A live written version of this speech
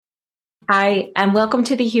Hi, and welcome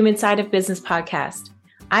to the Human Side of Business podcast.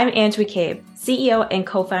 I'm Ange McCabe, CEO and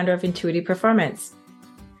co-founder of Intuitive Performance.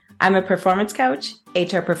 I'm a performance coach,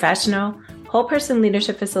 HR professional, whole person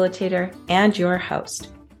leadership facilitator, and your host.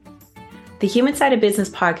 The Human Side of Business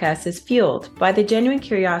podcast is fueled by the genuine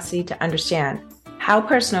curiosity to understand how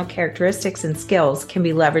personal characteristics and skills can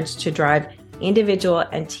be leveraged to drive individual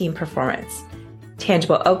and team performance,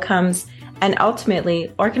 tangible outcomes, and ultimately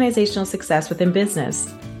organizational success within business.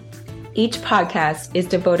 Each podcast is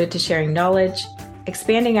devoted to sharing knowledge,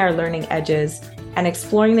 expanding our learning edges, and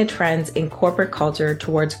exploring the trends in corporate culture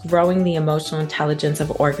towards growing the emotional intelligence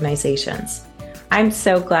of organizations. I'm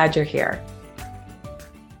so glad you're here.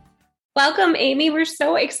 Welcome, Amy. We're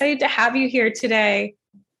so excited to have you here today.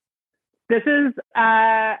 This is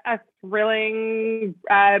a thrilling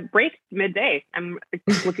break midday. I'm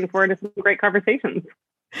looking forward to some great conversations.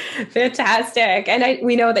 Fantastic. And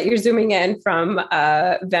we know that you're zooming in from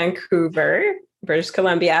Vancouver, British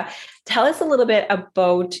Columbia. Tell us a little bit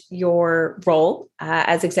about your role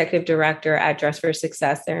as executive director at Dress for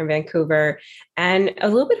Success there in Vancouver, and a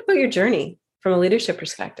little bit about your journey from a leadership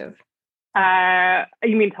perspective.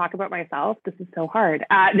 You mean talk about myself? This is so hard.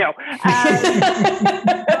 No.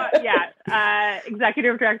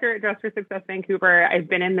 Executive director at Dress for Success Vancouver. I've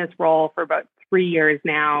been in this role for about 3 years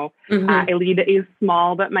now. Mm-hmm. I lead a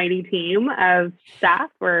small but mighty team of staff.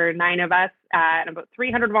 We're 9 of us and about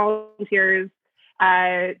 300 volunteers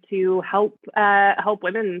to help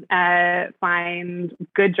women find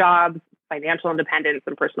good jobs, financial independence,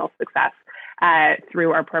 and personal success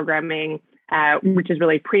through our programming. Which is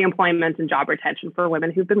really pre-employment and job retention for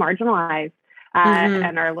women who've been marginalized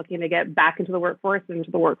and are looking to get back into the workforce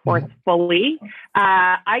fully.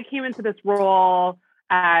 I came into this role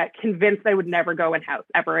convinced I would never go in-house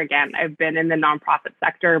ever again. I've been in the nonprofit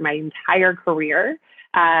sector my entire career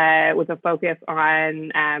with a focus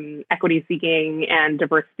on equity-seeking and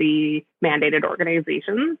diversity-mandated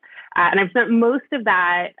organizations. And I've spent most of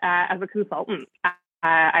that as a consultant,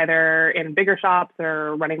 either in bigger shops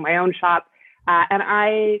or running my own shop. And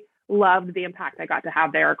I loved the impact I got to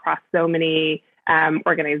have there across so many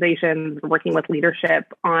organizations, working with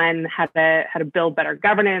leadership on how to build better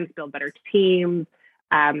governance, build better teams,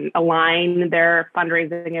 align their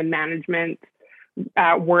fundraising and management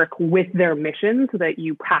work with their mission so that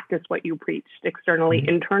you practice what you preached externally,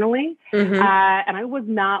 internally. Mm-hmm. And I was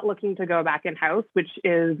not looking to go back in-house, which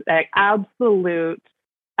is an absolute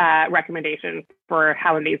recommendation for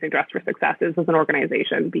how amazing Dress for Success is as an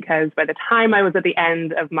organization, because by the time I was at the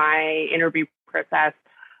end of my interview process,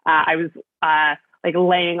 I was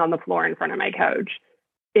laying on the floor in front of my couch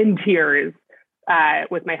in tears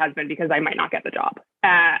with my husband because I might not get the job.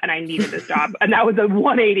 And I needed this job. And that was a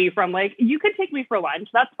 180 from you could take me for lunch.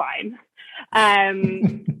 That's fine.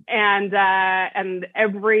 And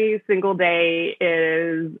every single day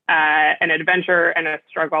is an adventure and a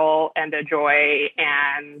struggle and a joy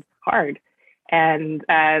and hard. And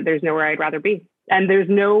there's nowhere I'd rather be. And there's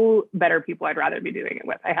no better people I'd rather be doing it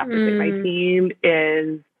with. I have to say my team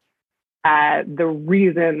is the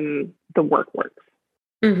reason the work works.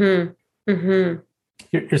 Mm-hmm. Mm-hmm.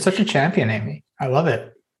 You're such a champion, Amy. I love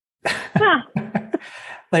it. Huh.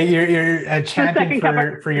 You're a champion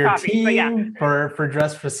for your team, for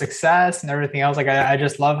Dress for Success and everything else. I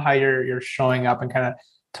just love how you're showing up and kind of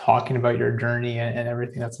talking about your journey and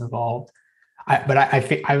everything that's involved. I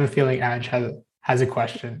have a feeling Ange has a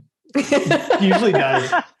question. He usually does.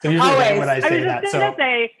 So usually when I say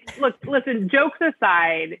that. Look, listen, jokes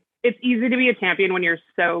aside, it's easy to be a champion when you're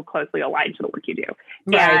so closely aligned to the work you do.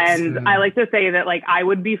 Right. And I like to say that I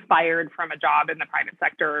would be fired from a job in the private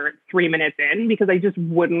sector 3 minutes in because I just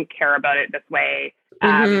wouldn't care about it this way.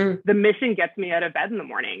 The mission gets me out of bed in the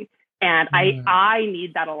morning. And I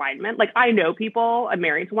need that alignment. I know people, I'm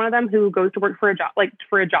married to one of them who goes to work for a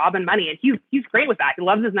job and money. And he's great with that. He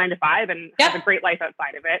loves his 9 to 5 and has a great life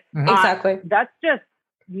outside of it. Exactly. That's just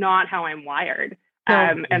not how I'm wired.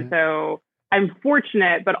 And so I'm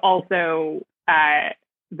fortunate, but also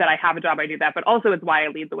that I have a job I do that, but also it's why I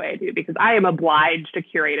lead the way I do, because I am obliged to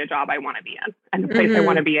curate a job I want to be in and the place I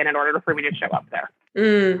want to be in order for me to show up there.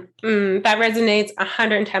 That resonates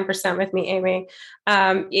 110% with me, Amy.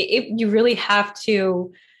 You really have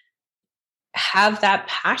to have that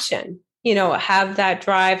passion, have that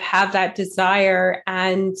drive, have that desire,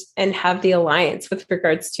 and have the alliance with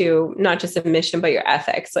regards to not just a mission, but your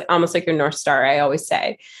ethics, almost like your North Star, I always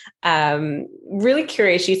say. Really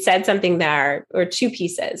curious, you said something there, or 2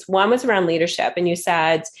 pieces. One was around leadership, and you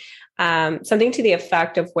said, something to the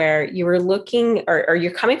effect of where you were looking or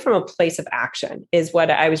you're coming from a place of action is what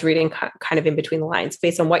I was reading kind of in between the lines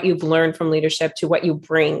based on what you've learned from leadership to what you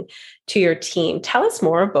bring to your team. Tell us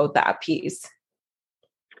more about that piece.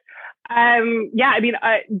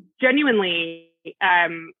 Genuinely,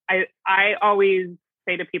 I always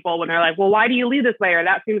say to people when they're like, well, why do you lead this way? Or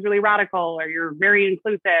that seems really radical, or you're very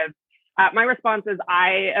inclusive. My response is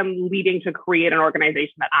I am leading to create an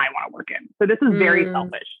organization that I want to work in. So this is very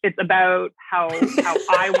selfish. It's about how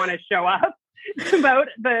I want to show up. It's about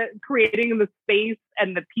the creating the space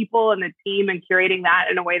and the people and the team and curating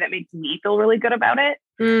that in a way that makes me feel really good about it.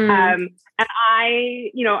 And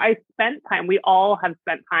I spent time, we all have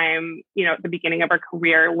spent time, at the beginning of our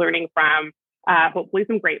career learning from hopefully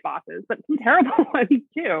some great bosses, but some terrible ones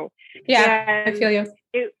too. Yeah, I feel you.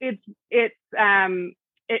 It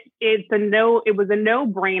was a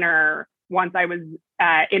no-brainer once I was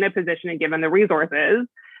in a position and given the resources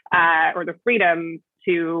or the freedom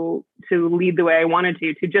to lead the way I wanted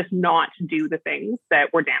to just not do the things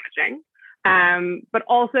that were damaging. But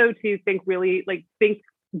also to think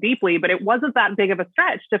deeply, but it wasn't that big of a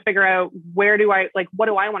stretch to figure out what do I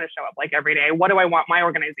want to show up like every day? What do I want my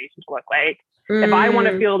organization to look like? If I want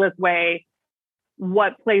to feel this way,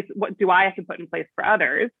 what do I have to put in place for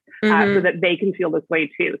others so that they can feel this way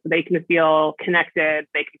too? So they can feel connected,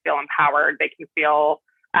 they can feel empowered, they can feel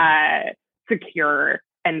secure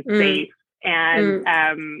and safe. And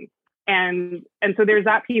so there's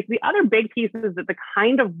that piece. The other big piece is that the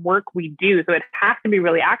kind of work we do, so it has to be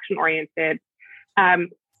really action oriented,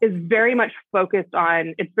 is very much focused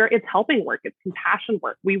on, it's helping work, it's compassion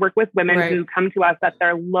work. We work with women who come to us at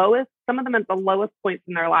their lowest, some of them at the lowest points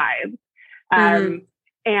in their lives.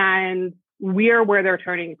 And we're where they're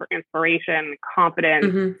turning for inspiration,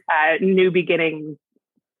 confidence, new beginnings,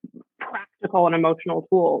 practical and emotional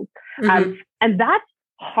tools. And that's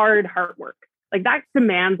hard work. Like that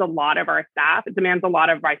demands a lot of our staff. It demands a lot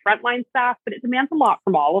of my frontline staff, but it demands a lot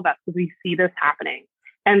from all of us because we see this happening.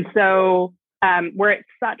 And so we're at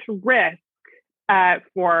such risk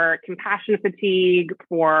for compassion fatigue,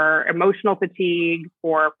 for emotional fatigue,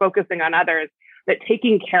 for focusing on others, that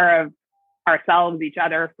taking care of ourselves, each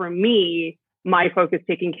other, for me, my focus,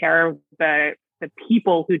 taking care of the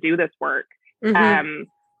people who do this work.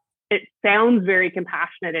 It sounds very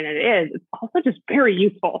compassionate, and it is. It's also just very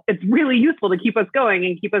useful. It's really useful to keep us going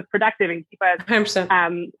and keep us productive and keep us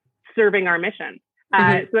 100%. Serving our mission.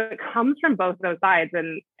 So it comes from both those sides.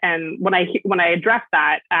 And when I address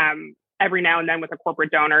that every now and then with a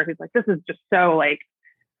corporate donor who's like, this is just so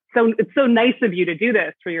it's so nice of you to do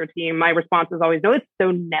this for your team. My response is always, no, it's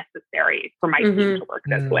so necessary for my team to work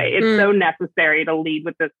this way. It's so necessary to lead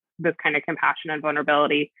with this kind of compassion and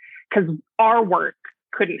vulnerability, because our work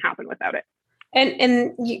couldn't happen without it.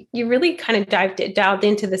 And you really kind of dialed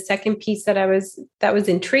into the second piece that was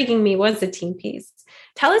intriguing me, was the team piece.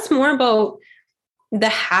 Tell us more about the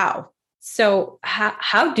how. So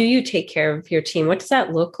how do you take care of your team? What does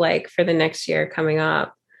that look like for the next year coming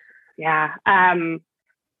up? Yeah.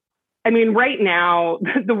 Right now,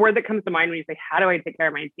 the word that comes to mind when you say, how do I take care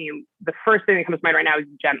of my team? The first thing that comes to mind right now is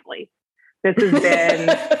gently. This has been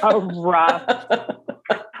a rough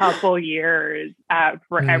couple years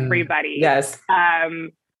for everybody. Yes.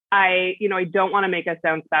 I don't want to make us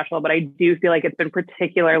sound special, but I do feel like it's been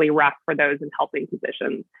particularly rough for those in helping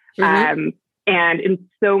positions. And in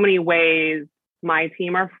so many ways, my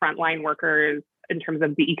team are frontline workers in terms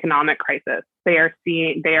of the economic crisis. They are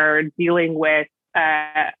dealing with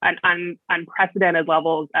unprecedented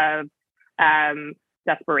levels of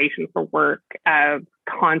desperation for work, of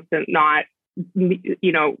constant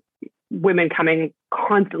women coming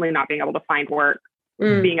constantly not being able to find work,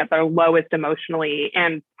 being at their lowest emotionally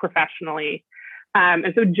and professionally.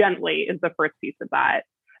 And so gently is the first piece of that.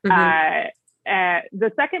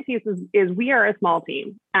 The second piece is we are a small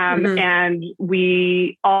team, and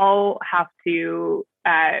we all have to,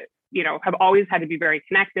 have always had to be very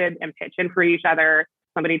connected and pitch in for each other.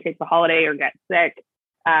 Somebody takes a holiday or gets sick.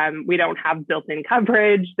 We don't have built-in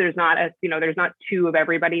coverage. There's not two of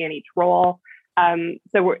everybody in each role.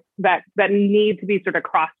 So that need to be sort of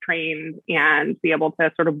cross-trained and be able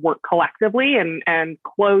to sort of work collectively and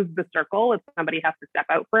close the circle if somebody has to step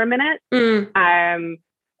out for a minute.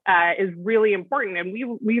 Is really important.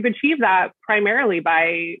 And we've achieved that primarily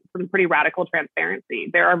by some pretty radical transparency.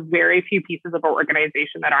 There are very few pieces of our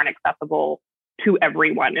organization that aren't accessible to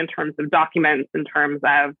everyone in terms of documents, in terms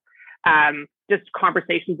of just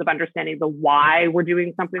conversations of understanding the why we're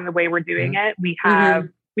doing something the way we're doing it. We have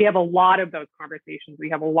a lot of those conversations. We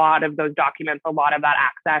have a lot of those documents, a lot of that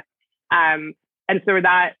access. And so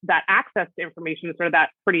that access to information is sort of that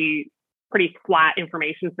pretty pretty flat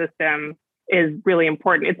information system is really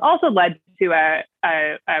important. It's also led to a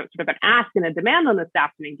sort of an ask and a demand on the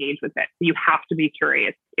staff to engage with it. You have to be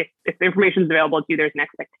curious. If the information is available to you, there's an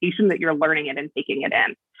expectation that you're learning it and taking it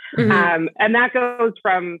in. Mm-hmm. And that goes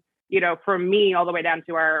from me all the way down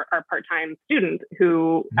to our part-time student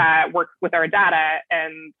who works with our data.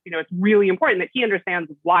 And, it's really important that he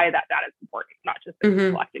understands why that data is important, not just that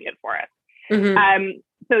he's collecting it for us. Mm-hmm.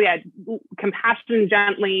 So yeah, compassion,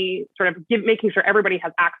 gently sort of making sure everybody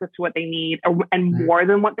has access to what they need and more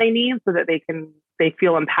than what they need, so that they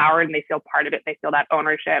feel empowered and they feel part of it. They feel that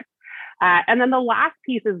ownership. And then the last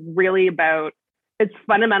piece is really it's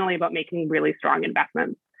fundamentally about making really strong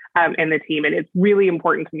investments in the team. And it's really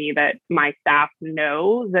important to me that my staff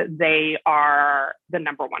know that they are the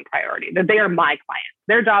number one priority, that they are my clients.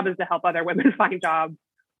 Their job is to help other women find jobs.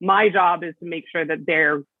 My job is to make sure that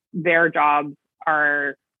their jobs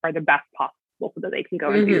are the best possible, so that they can go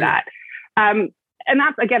and do that. And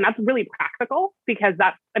that's really practical, because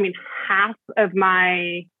half of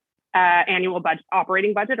my annual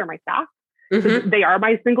operating budget are my staff. So they are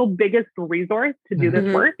my single biggest resource to do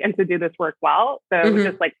this work and to do this work well. So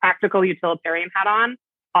just like practical utilitarian hat on,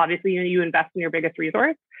 obviously you invest in your biggest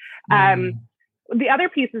resource. The other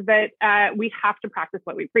piece is that we have to practice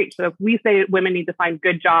what we preach. So if we say women need to find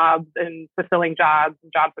good jobs and fulfilling jobs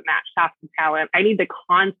and jobs that match tasks and talent, I need to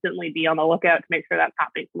constantly be on the lookout to make sure that's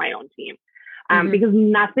happening for my own team. Because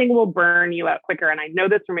nothing will burn you out quicker. And I know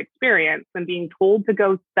this from experience, than being told to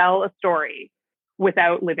go sell a story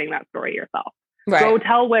without living that story yourself. Right. Go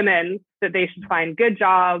tell women that they should find good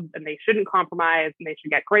jobs and they shouldn't compromise and they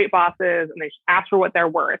should get great bosses and they should ask for what they're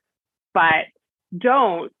worth. But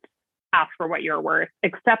don't ask for what you're worth,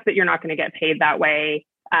 accept that you're not going to get paid that way.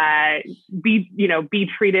 Be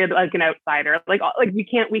treated like an outsider. Like we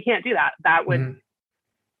can't do that.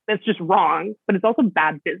 That's just wrong, but it's also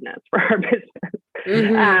bad business for our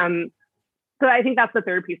business. So I think that's the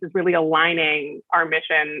third piece, is really aligning our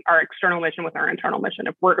mission, our external mission, with our internal mission.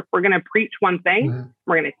 If we're going to preach one thing,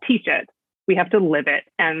 we're going to teach it. We have to live it.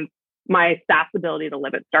 And my staff's ability to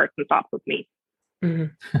live it starts and stops with me. I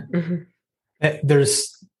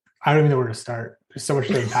don't even know where to start. There's so much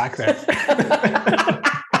to unpack there.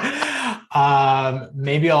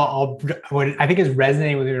 Maybe what I think is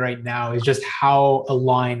resonating with me right now is just how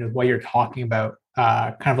aligned with what you're talking about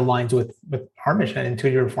kind of aligns with our mission,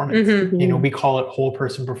 intuitive performance. We call it whole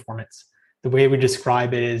person performance. The way we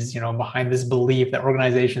describe it is, behind this belief that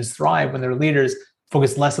organizations thrive when their leaders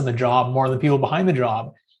focus less on the job, more on the people behind the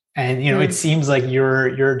job. And, it seems like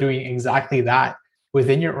you're doing exactly that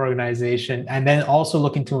within your organization, and then also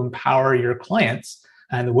looking to empower your clients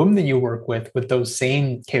and the women that you work with those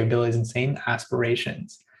same capabilities and same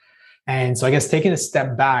aspirations. And so I guess taking a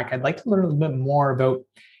step back, I'd like to learn a little bit more about,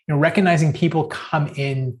 recognizing people come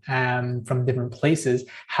in from different places.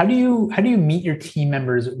 How do you meet your team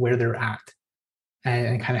members where they're at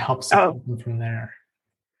and kind of help support them from there?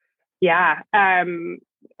 Yeah,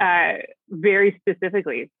 very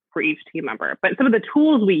specifically for each team member. But some of the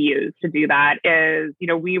tools we use to do that is,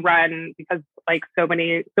 we run, because like so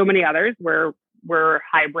many others, we're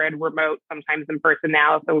hybrid, remote, sometimes in person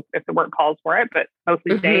now. So if the work calls for it, but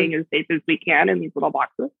mostly staying as safe as we can in these little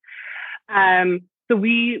boxes. So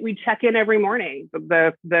we check in every morning.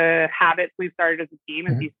 The habits we've started as a team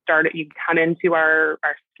is you come into our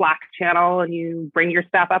Slack channel and you bring your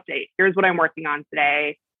staff update. Here's what I'm working on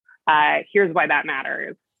today. Here's why that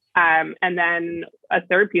matters. And then a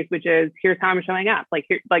third piece, which is, here's how I'm showing up. Like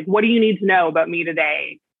what do you need to know about me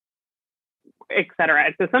today, et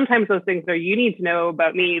cetera. So sometimes those things are, you need to know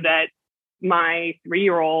about me that my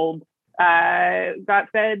 3-year-old got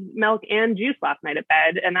fed milk and juice last night at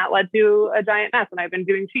bed, and that led to a giant mess. And I've been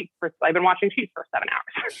watching Sheets for 7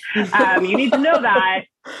 hours. You need to know that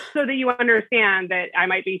so that you understand that I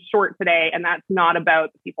might be short today, and that's not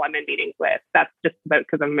about the people I'm in meetings with. That's just about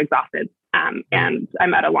because I'm exhausted and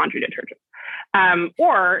I'm at a laundry detergent.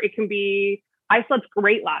 Or it can be, I slept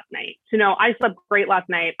great last night. I slept great last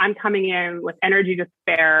night. I'm coming in with energy to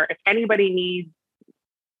spare. If anybody needs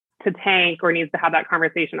to tank or needs to have that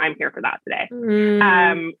conversation, I'm here for that today.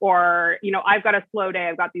 Or, I've got a slow day.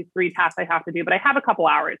 I've got these 3 tasks I have to do, but I have a couple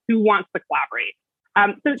hours. Who wants to collaborate?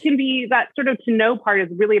 So it can be that sort of to know part is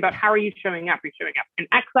really about, how are you showing up? Are you showing up in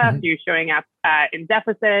excess? Are you showing up in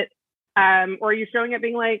deficit? Or are you showing up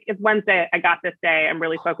being like, it's Wednesday, I got this day, I'm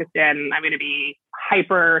really focused in, I'm going to be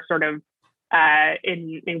hyper sort of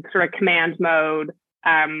in sort of command mode.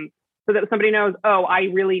 So that somebody knows, I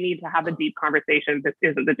really need to have a deep conversation. This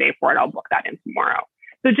isn't the day for it. I'll book that in tomorrow.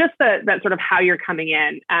 So just that sort of how you're coming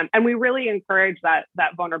in. And we really encourage that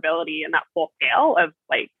vulnerability and that full scale of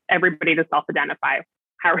like everybody to self-identify.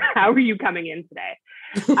 How are you coming in today?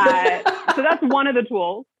 So that's one of the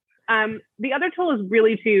tools. The other tool is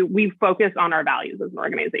really we focus on our values as an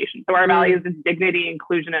organization. So our values is dignity,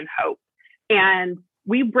 inclusion, and hope. And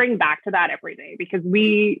we bring back to that every day because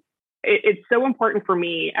it's so important for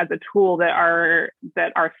me as a tool that our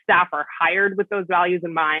staff are hired with those values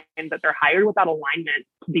in mind, and that they're hired with that alignment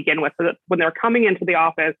to begin with, so that when they're coming into the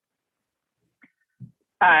office,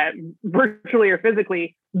 virtually or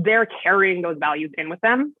physically, they're carrying those values in with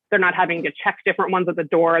them. They're not having to check different ones at the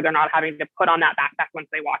door. They're not having to put on that backpack once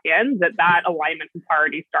they walk in, that alignment has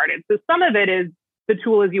already started. So some of it is the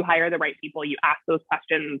tool is you hire the right people. You ask those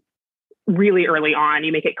questions really early on.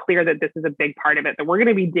 You make it clear that this is a big part of it, that we're going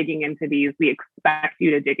to be digging into these. We expect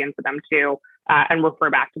you to dig into them too, and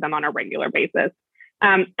refer back to them on a regular basis.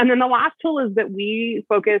 And then the last tool is that we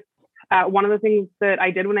focus. One of the things that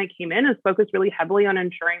I did when I came in is focus really heavily on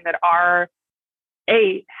ensuring that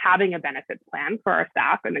having a benefits plan for our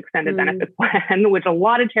staff, an extended benefits plan, which a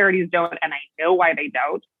lot of charities don't, and I know why they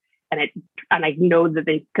don't, and I know that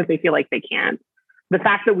because they feel like they can't. The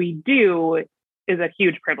fact that we do is a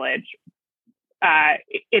huge privilege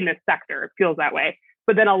in this sector. It feels that way.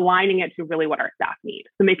 But then aligning it to really what our staff need.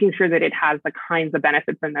 So making sure that it has the kinds of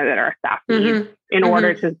benefits in there that our staff need in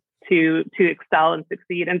order to excel and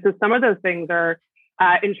succeed. And so some of those things are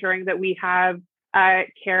ensuring that we have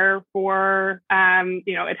care for,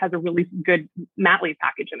 it has a really good mat leave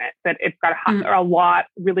package in it, that it's got a lot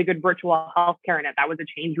really good virtual healthcare in it. That was a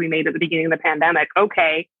change we made at the beginning of the pandemic.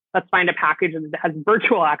 Okay, let's find a package that has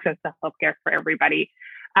virtual access to healthcare for everybody.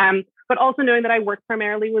 But also knowing that I work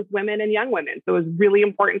primarily with women and young women. So it was really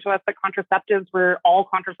important to us that all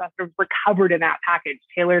contraceptives were covered in that package,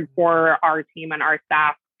 tailored for our team and our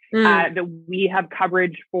staff, that we have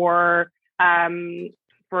coverage for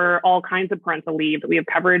all kinds of parental leave, that we have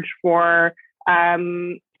coverage for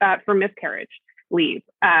miscarriage leave,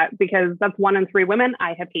 because that's 1 in 3 women.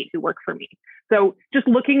 I have 8 who work for me. So just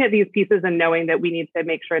looking at these pieces and knowing that we need to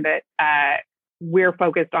make sure that we're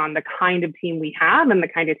focused on the kind of team we have and the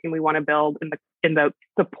kind of team we want to build, in the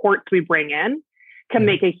supports we bring in can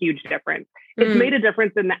make a huge difference. It's made a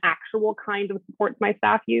difference in the actual kind of supports my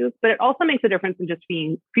staff use, but it also makes a difference in just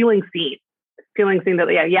feeling seen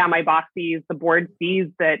that, my boss sees, the board sees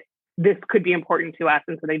that this could be important to us.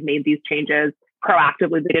 And so they've made these changes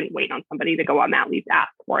proactively. They didn't wait on somebody to go on that leave to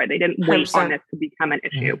ask for it. They didn't wait 100%. On this to become an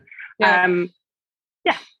issue.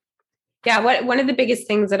 One of the biggest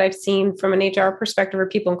things that I've seen from an HR perspective or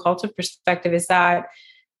people and culture perspective is that,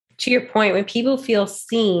 to your point, when people feel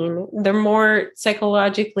seen, they're more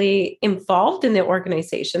psychologically involved in the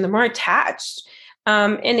organization, they're more attached.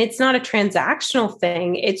 And it's not a transactional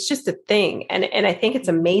thing. It's just a thing. And I think it's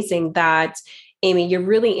amazing that, Amy, you're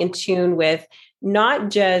really in tune with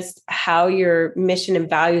not just how your mission and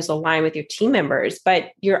values align with your team members,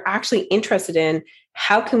 but you're actually interested in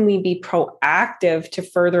how can we be proactive to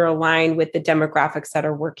further align with the demographics that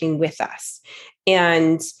are working with us.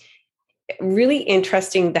 And really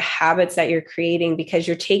interesting the habits that you're creating, because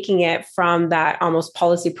you're taking it from that almost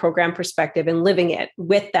policy program perspective and living it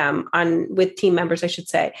with them with team members, I should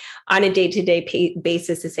say, on a day-to-day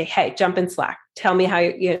basis to say, hey, jump in Slack. Tell me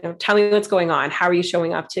tell me what's going on. How are you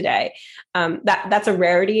showing up today? That's a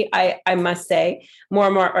rarity. I must say more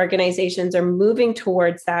and more organizations are moving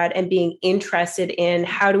towards that and being interested in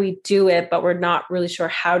how do we do it, but we're not really sure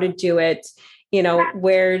how to do it.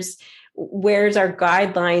 Where's our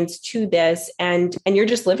guidelines to this, and you're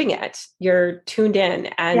just living it. You're tuned in,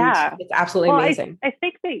 and it's absolutely amazing. I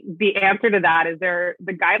think the answer to that is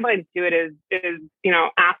the guidelines to it is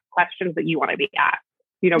ask questions that you want to be asked,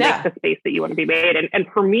 make the space that you want to be made. And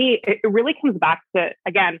for me, it really comes back to,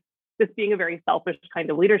 again, this being a very selfish kind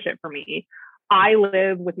of leadership for me. I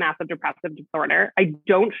live with massive depressive disorder. I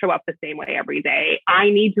don't show up the same way every day. I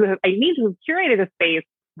need to have curated a space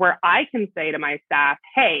where I can say to my staff,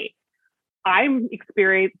 hey, I'm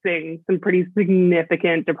experiencing some pretty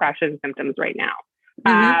significant depression symptoms right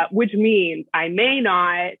now, which means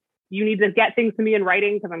you need to get things to me in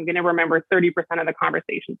writing because I'm going to remember 30% of the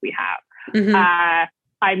conversations we have.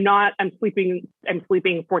 I'm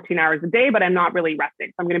sleeping 14 hours a day, but I'm not really resting.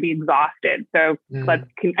 So I'm going to be exhausted. So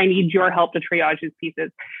I need your help to triage these pieces.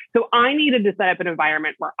 So I needed to set up an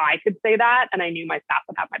environment where I could say that, and I knew my staff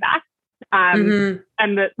would have my back.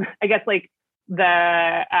 And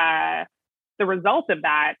the result of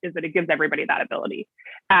that is that it gives everybody that ability.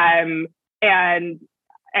 And the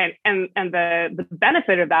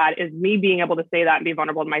benefit of that is me being able to say that and be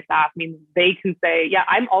vulnerable to my staff means they can say, yeah,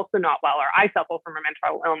 I'm also not well, or I suffer from a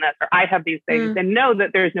mental illness, or I have these things, and know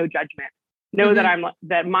that there's no judgment. Know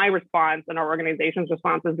that my response and our organization's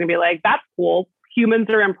response is going to be like, that's cool. humans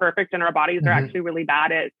are imperfect and our bodies are actually really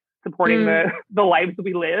bad at supporting the lives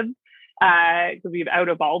we live because we've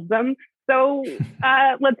out-evolved them. So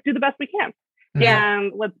let's do the best we can.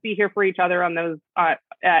 And let's be here for each other on those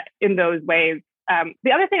in those ways.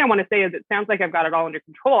 The other thing I want to say is it sounds like I've got it all under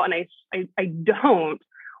control, and I don't.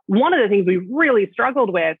 One of the things we've really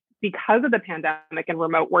struggled with because of the pandemic and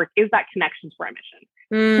remote work is that connection to our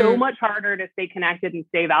mission. So much harder to stay connected and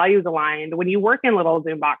stay values aligned when you work in little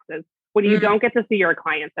Zoom boxes, when you don't get to see your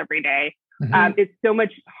clients every day. It's so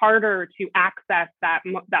much harder to access that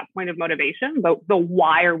point of motivation, the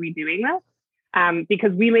why are we doing this?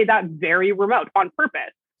 Because we made that very remote on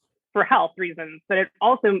purpose for health reasons, but it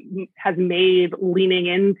also has made leaning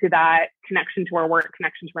into that connection to our work,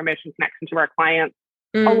 connection to our mission, connection to our clients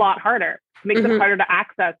a lot harder. It makes it harder to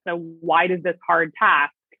access. So why does this hard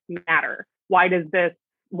task matter? Why is it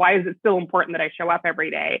still important that I show up every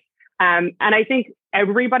day? And I think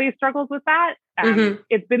everybody struggles with that.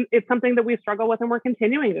 It's something that we struggle with and we're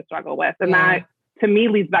continuing to struggle with. And that to me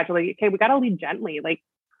leads back to like, okay, we got to lead gently. Like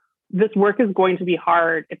this work is going to be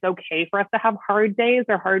hard. It's okay for us to have hard days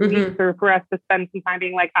or hard weeks, or for us to spend some time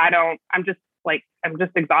being like, I'm just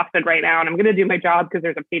exhausted right now and I'm going to do my job because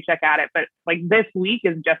there's a paycheck at it. But like this week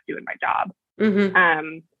is just doing my job.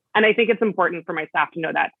 And I think it's important for my staff to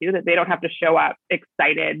know that too, that they don't have to show up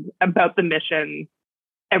excited about the mission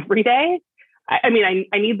every day. I mean,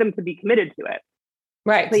 I need them to be committed to it.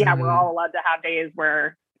 Right. So yeah, we're all allowed to have days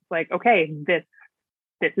where it's like, okay, this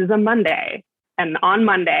is a Monday. And on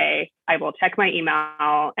Monday, I will check my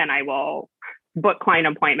email and I will book client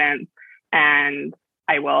appointments and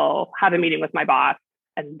I will have a meeting with my boss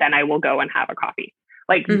and then I will go and have a coffee.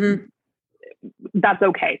 Like that's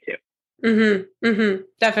okay too.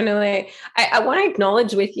 Definitely. I want to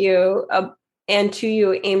acknowledge with you and to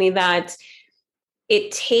you, Amy, that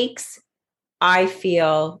it takes, I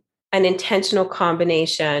feel, an intentional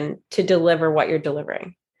combination to deliver what you're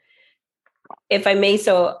delivering. If I may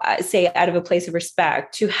so say, out of a place of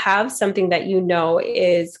respect, to have something that you know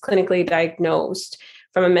is clinically diagnosed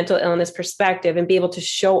from a mental illness perspective and be able to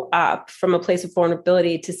show up from a place of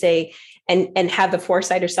vulnerability to say, and have the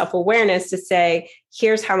foresight or self-awareness to say,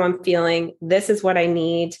 here's how I'm feeling. This is what I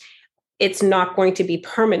need. It's not going to be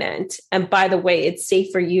permanent. And by the way, it's safe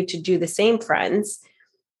for you to do the same, friends.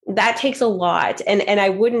 That takes a lot. And I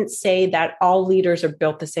wouldn't say that all leaders are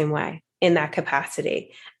built the same way in that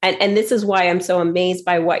capacity. And this is why I'm so amazed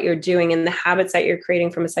by what you're doing and the habits that you're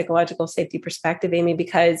creating from a psychological safety perspective, Amy,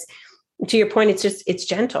 because to your point, it's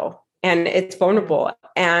gentle and it's vulnerable.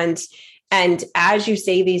 And as you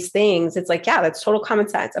say these things, it's like, yeah, that's total common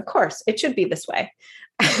sense. Of course, it should be this way.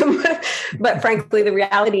 But frankly, the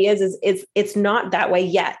reality is it's not that way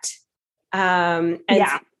yet.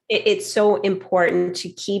 It's so important to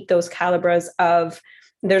keep those calibers of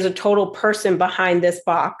there's a total person behind this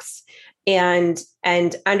box and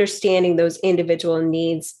understanding those individual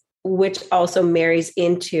needs, which also marries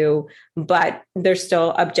into, but there's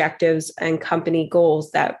still objectives and company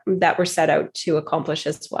goals that were set out to accomplish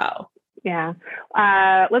as well. Yeah.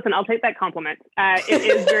 Listen, I'll take that compliment.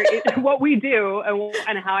 It is what we do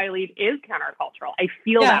and how I lead is countercultural. I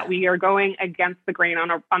feel that we are going against the grain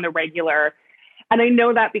on the regular. And I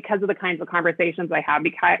know that because of the kinds of conversations I have,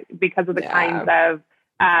 because of the kinds of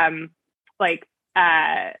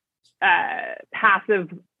passive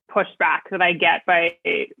pushback that I get by,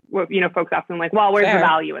 folks asking like, well, where's the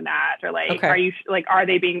value in that? Or like, are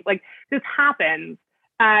they being like, this happens.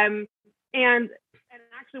 And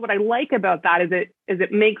actually what I like about that is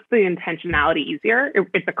it makes the intentionality easier.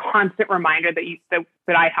 It's a constant reminder that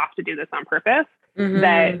I have to do this on purpose,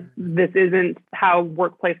 that this isn't how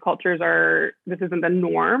workplace cultures are. This isn't the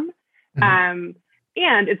norm. And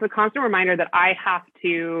it's a constant reminder that I have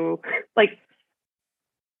to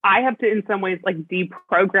in some ways like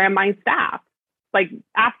deprogram my staff. Like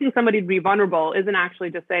asking somebody to be vulnerable isn't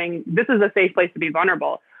actually just saying this is a safe place to be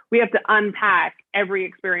vulnerable. We have to unpack every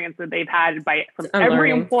experience that they've had from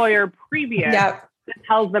every employer previous that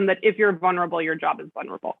tells them that if you're vulnerable, your job is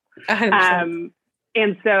vulnerable. And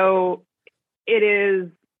so it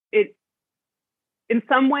in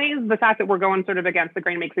some ways, the fact that we're going sort of against the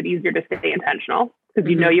grain makes it easier to stay intentional because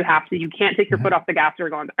you have to. You can't take your foot off the gas or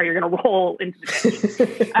you're going to roll into the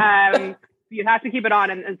ditch. You have to keep it on.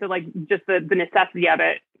 And so like just the necessity of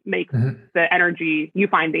it makes the energy, you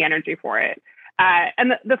find the energy for it.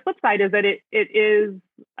 And the flip side is that it is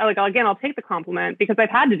like, again, I'll take the compliment because I've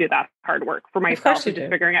had to do that hard work for myself, just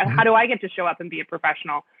figuring out how do I get to show up and be a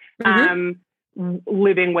professional,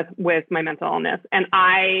 living with my mental illness. And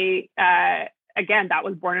I again, that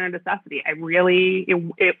was born in a necessity.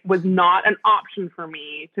 It was not an option for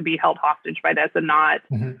me to be held hostage by this and not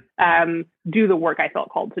do the work I felt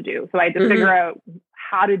called to do. So I had to figure out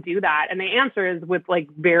how to do that. And the answer is with like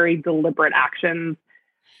very deliberate actions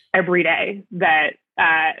every day that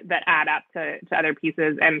add up to other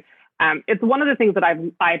pieces. And it's one of the things that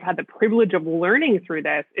I've had the privilege of learning through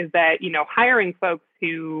this is that, hiring folks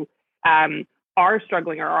who are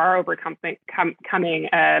struggling or are overcoming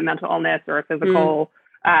a mental illness or a physical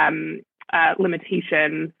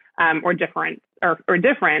limitation or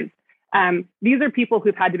difference. These are people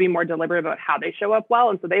who've had to be more deliberate about how they show up well,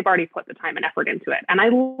 and so they've already put the time and effort into it. And I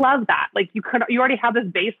love that. Like you already have this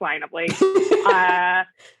baseline of like, I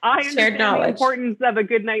understand the importance of a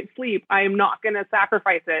good night's sleep. I am not going to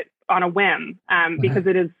sacrifice it on a whim because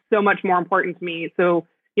it is so much more important to me. So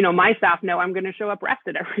my staff know I'm going to show up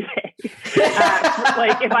rested every day.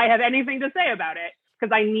 Like if I have anything to say about it,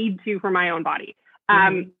 because I need to for my own body.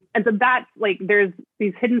 And so that's like, there's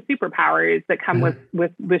these hidden superpowers that come with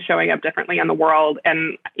showing up differently in the world.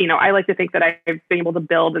 And, I like to think that I've been able to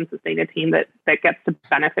build and sustain a team that gets to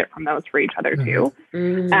benefit from those for each other too.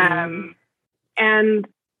 And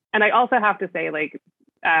I also have to say, like,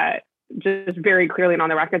 just very clearly and on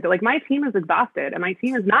the record that like my team is exhausted and my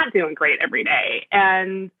team is not doing great every day.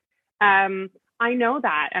 And I know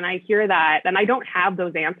that, and I hear that, and I don't have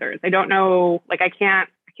those answers. I don't know, like I can't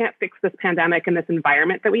fix this pandemic and this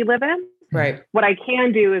environment that we live in. Right. What I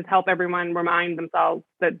can do is help everyone remind themselves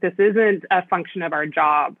that this isn't a function of our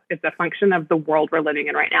job. It's a function of the world we're living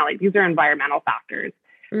in right now. Like these are environmental factors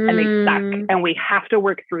and they suck and we have to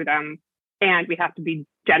work through them and we have to be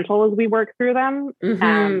gentle as we work through them.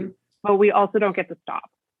 But we also don't get to stop.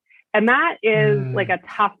 And that is like a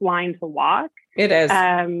tough line to walk. It is.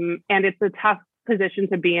 And it's a tough position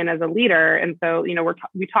to be in as a leader. And so,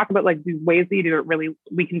 we talk about like these ways that you do it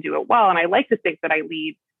we can do it well. And I like to think that I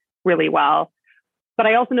lead really well, but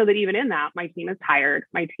I also know that even in that, my team is tired.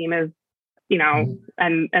 My team is,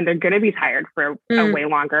 and they're going to be tired for a way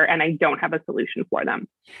longer. And I don't have a solution for them.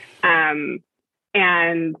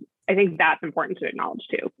 And I think that's important to acknowledge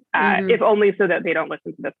too, if only so that they don't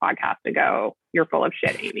listen to this podcast and go, "You're full of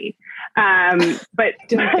shit, Amy." But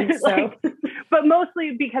don't think so. But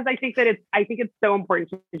mostly because I think it's so important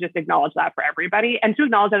to just acknowledge that for everybody and to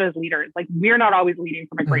acknowledge that as leaders, like we're not always leading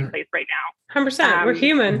from a great place right now. 100%. We're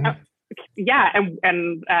human. Yeah.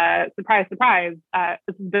 And surprise, surprise,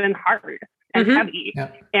 it's been hard and heavy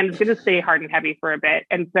and it's going to stay hard and heavy for a bit.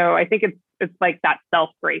 And so I think it's like that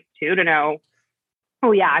self-grace too, to know,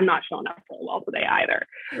 oh yeah, I'm not showing up really well today either.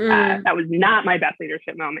 That was not my best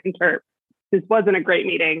leadership moment. This wasn't a great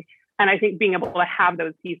meeting. And I think being able to have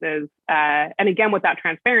those pieces, and again, with that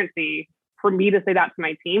transparency, for me to say that to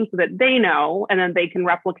my team so that they know, and then they can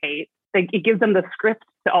replicate, it gives them the script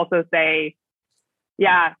to also say,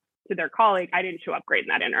 yeah, to their colleague, I didn't show up great in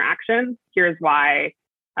that interaction. Here's why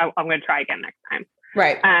I'm going to try again next time.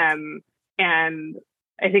 Right. And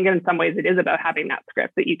I think in some ways it is about having that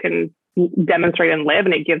script that you can demonstrate and live,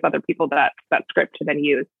 and it gives other people that script to then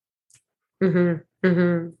use.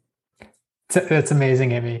 That's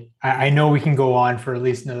amazing, Amy. I know we can go on for at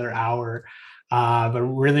least another hour, but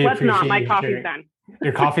really Let's appreciate not. My coffee's done.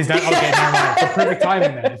 Your coffee's done? Okay, never mind. It's perfect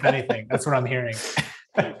timing then, if anything. That's what I'm hearing.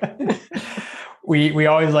 We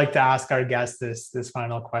always like to ask our guests this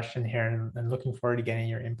final question here, and looking forward to getting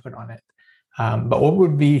your input on it. But what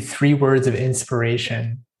would be 3 words of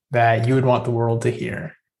inspiration that you would want the world to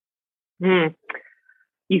hear?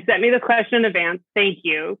 You sent me this question in advance. Thank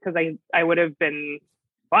you, because I would have been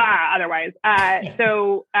otherwise.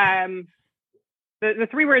 So the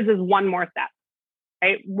 3 words is one more step,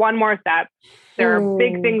 right? One more step. There are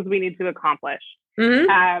big things we need to accomplish.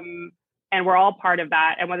 And we're all part of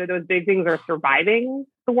that. And whether those big things are surviving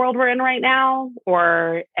the world we're in right now,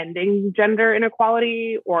 or ending gender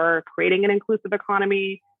inequality, or creating an inclusive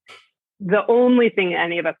economy, the only thing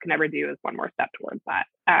any of us can ever do is one more step towards that.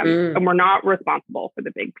 And we're not responsible for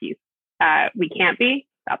the big piece. We can't be.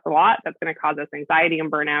 That's a lot. That's going to cause us anxiety and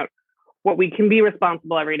burnout. What we can be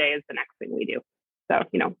responsible every day is the next thing we do. So,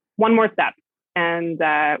 one more step. And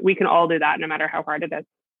we can all do that no matter how hard it is.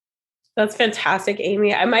 That's fantastic,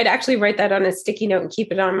 Amy. I might actually write that on a sticky note and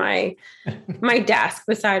keep it on my desk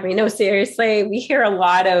beside me. No, seriously, we hear a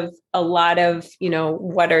lot of, what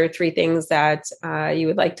are 3 things that you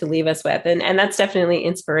would like to leave us with? And that's definitely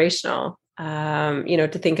inspirational, to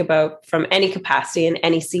think about from any capacity in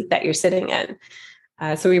any seat that you're sitting in.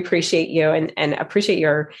 So we appreciate you and appreciate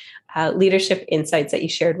your leadership insights that you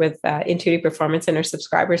shared with Intuitive Performance and our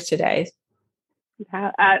subscribers today.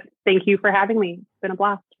 Thank you for having me. It's been a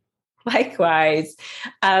blast. Likewise.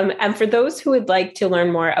 And for those who would like to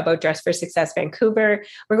learn more about Dress for Success Vancouver,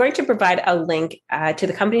 we're going to provide a link to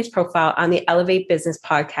the company's profile on the Elevate Business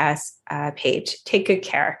Podcast page. Take good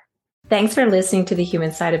care. Thanks for listening to the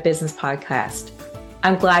Human Side of Business podcast.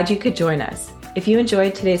 I'm glad you could join us. If you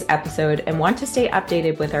enjoyed today's episode and want to stay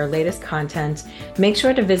updated with our latest content, make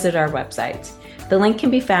sure to visit our website. The link can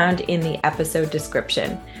be found in the episode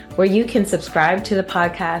description, where you can subscribe to the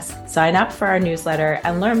podcast, sign up for our newsletter,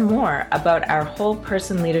 and learn more about our whole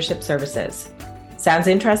person leadership services. Sounds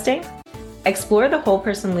interesting? Explore the Whole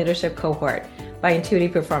Person Leadership Cohort by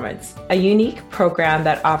Intuity Performance, a unique program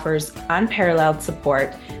that offers unparalleled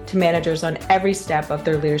support to managers on every step of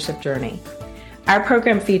their leadership journey. Our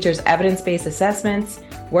program features evidence-based assessments,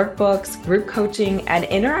 workbooks, group coaching, and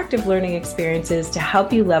interactive learning experiences to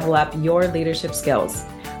help you level up your leadership skills.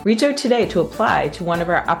 Reach out today to apply to one of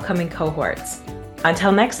our upcoming cohorts.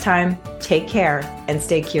 Until next time, take care and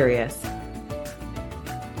stay curious.